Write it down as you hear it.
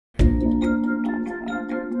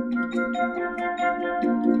I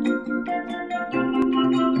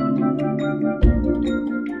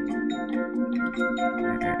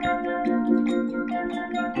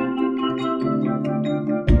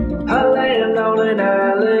land on an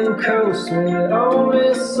island coast where the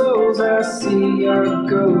only souls I see are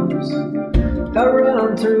ghosts. I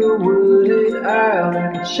run through a wooded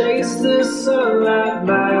island, chase the sunlight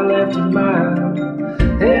mile after mile.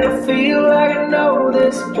 And I feel like I know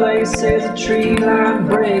this place as a tree line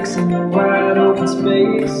breaks in the wide open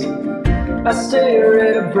space. I stare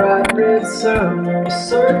at a bright red sun,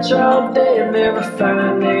 search all day and never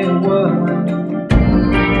find anyone.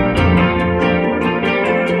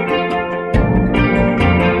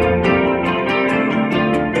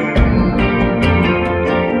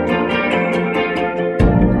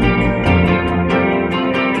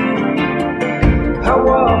 I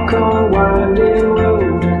walk on a winding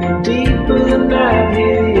road, and deep in the night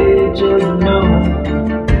near the edge of the known.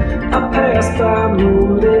 I pass by a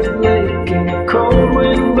moonlit lake, and the cold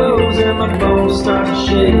wind blows and my bones start to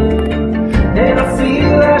shake. And I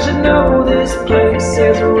feel I should know this place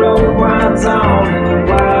as the road winds on in a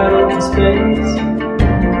wide open space.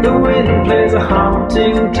 The wind plays a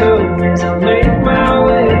haunting tune as I make my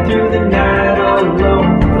way through the night all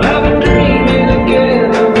alone. Well, I've been dreaming again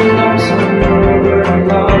of a lonesome road where I'm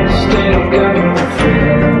lost and I've got no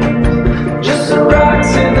friends. Just the rocks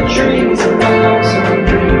and the trees and my lonesome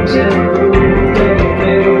dreams and the road that I've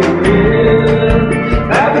never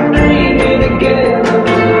been. I've been dreaming again of a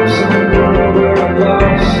lonesome road where I'm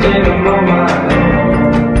lost and I'm on my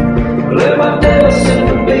own. Let my dust in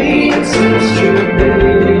the beats and the street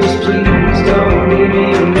babies, please don't leave me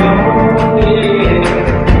alone, yeah.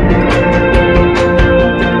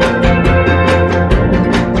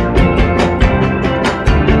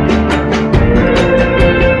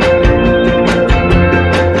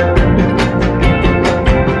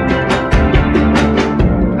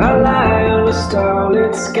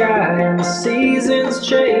 Starlit sky and the seasons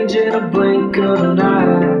change in a blink of an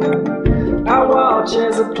eye. I watch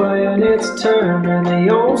as the planets turn and the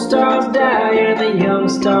old stars die and the young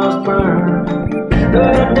stars burn.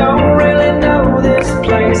 But I don't really know this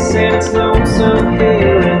place, and it's lonesome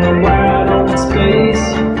here in the wide open space.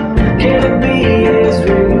 Can it be as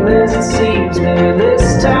real as it seems? Maybe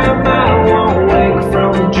this time I won't wake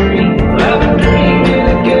from a dream. I've been dreaming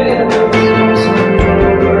again of a lonesome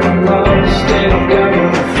road where I'm lost and I've got no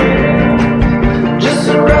friends. Just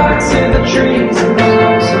the rocks and the trees and the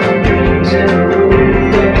lonesome dreams and the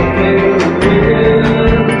road that I've never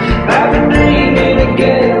been. I've been dreaming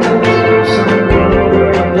again of a lonesome road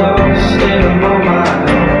where I'm lost and I'm on my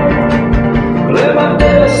own. Let my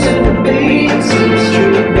dust in the beats and the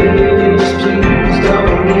street babies, please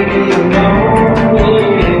don't leave me alone,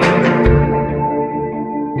 yeah.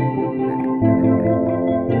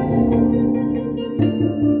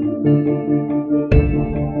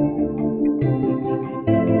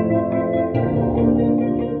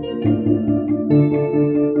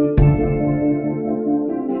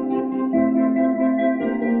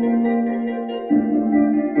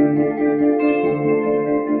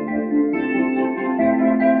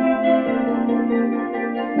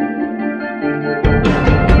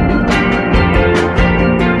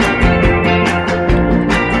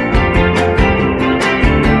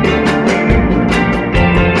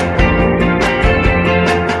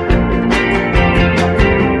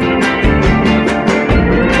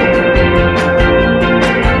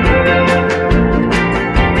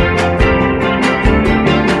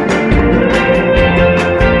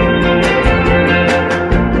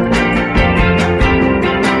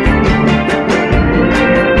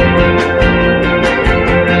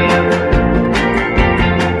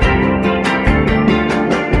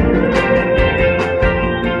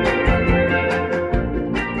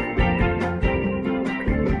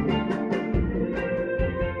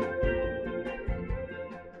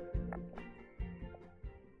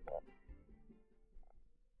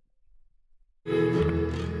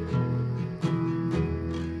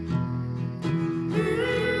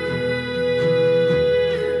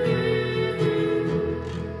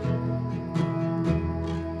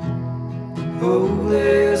 Oh,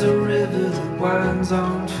 there's a river that winds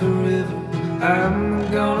on forever. I'm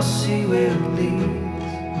gonna see where it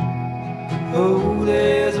leads. Oh,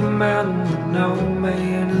 there's a mountain that no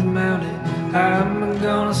man has mounted. I'm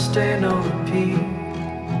gonna stand on the peak.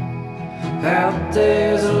 Out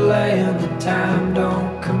there's a land that time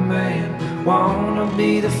don't command. Wanna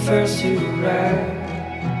be the first to arrive.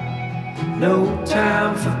 No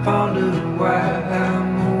time for pondering why.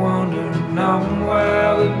 I'm wondering on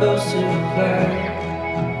why we both still alive.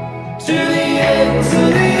 To the ends of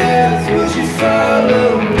the earth, would you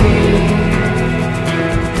follow me?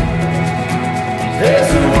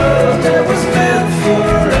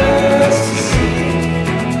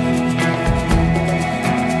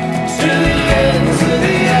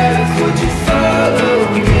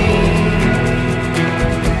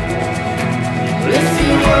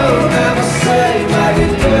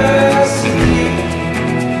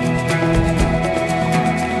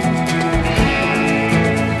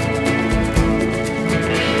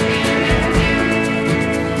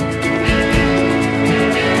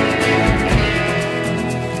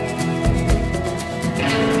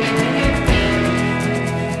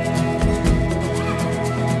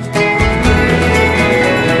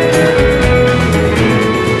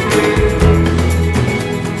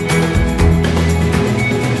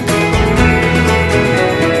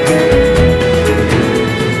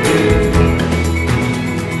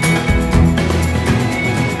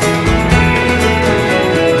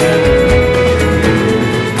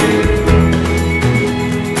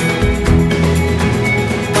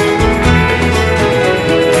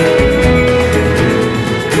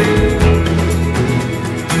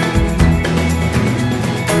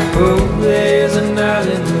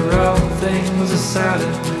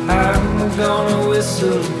 gonna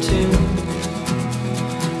whistle a tune.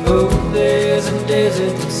 Oh, there's a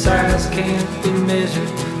desert that size can't be measured.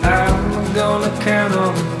 I'm gonna count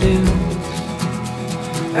all the dunes.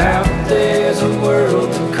 Out there's a world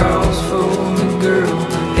that calls for me, girl,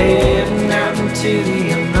 heading out into the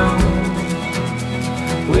unknown.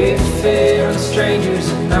 Wayfaring strangers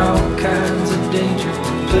and all kinds of danger.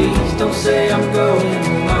 Please don't say I'm going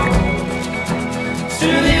alone. To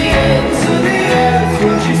the ends of the earth,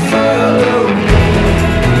 would you follow me?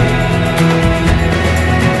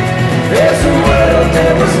 There's a world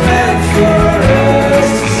that was meant for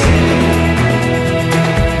us to see.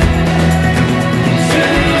 To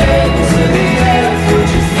the ends of the earth, would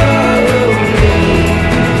you follow me?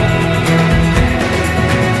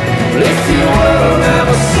 Well, if you will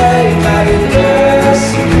never say by your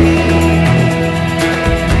mercy.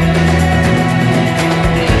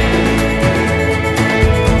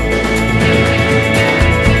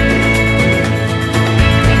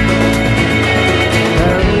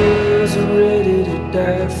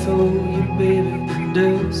 For you, baby,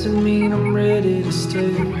 doesn't mean I'm ready to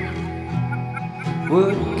stay.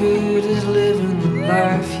 What good is living the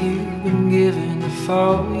life you've been given if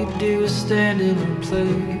all you do is stand in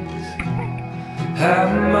place?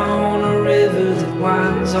 I'm on a river that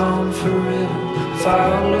winds on forever.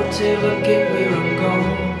 Follow till I get where I'm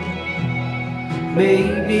going.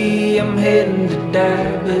 Maybe I'm heading to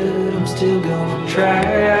die, but I'm still gonna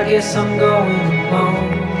try. I guess I'm going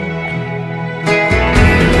alone.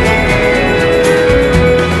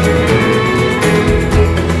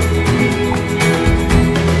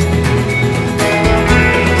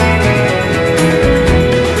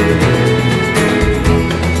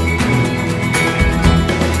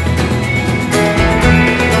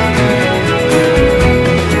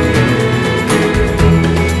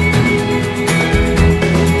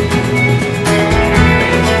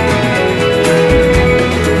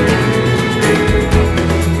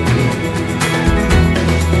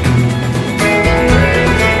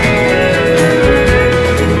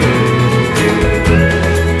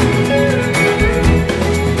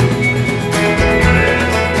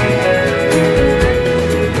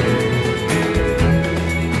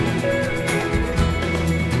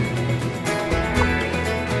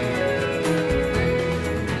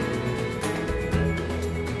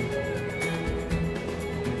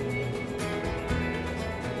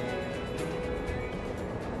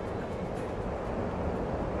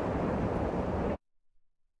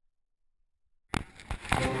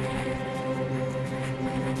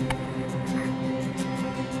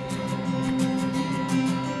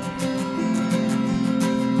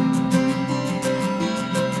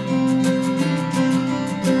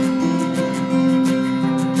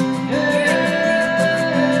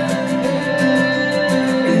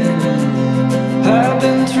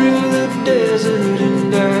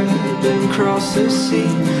 Across the sea,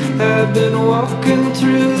 I've been walking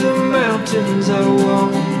through the mountains, I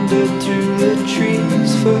wandered through the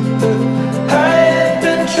trees for her.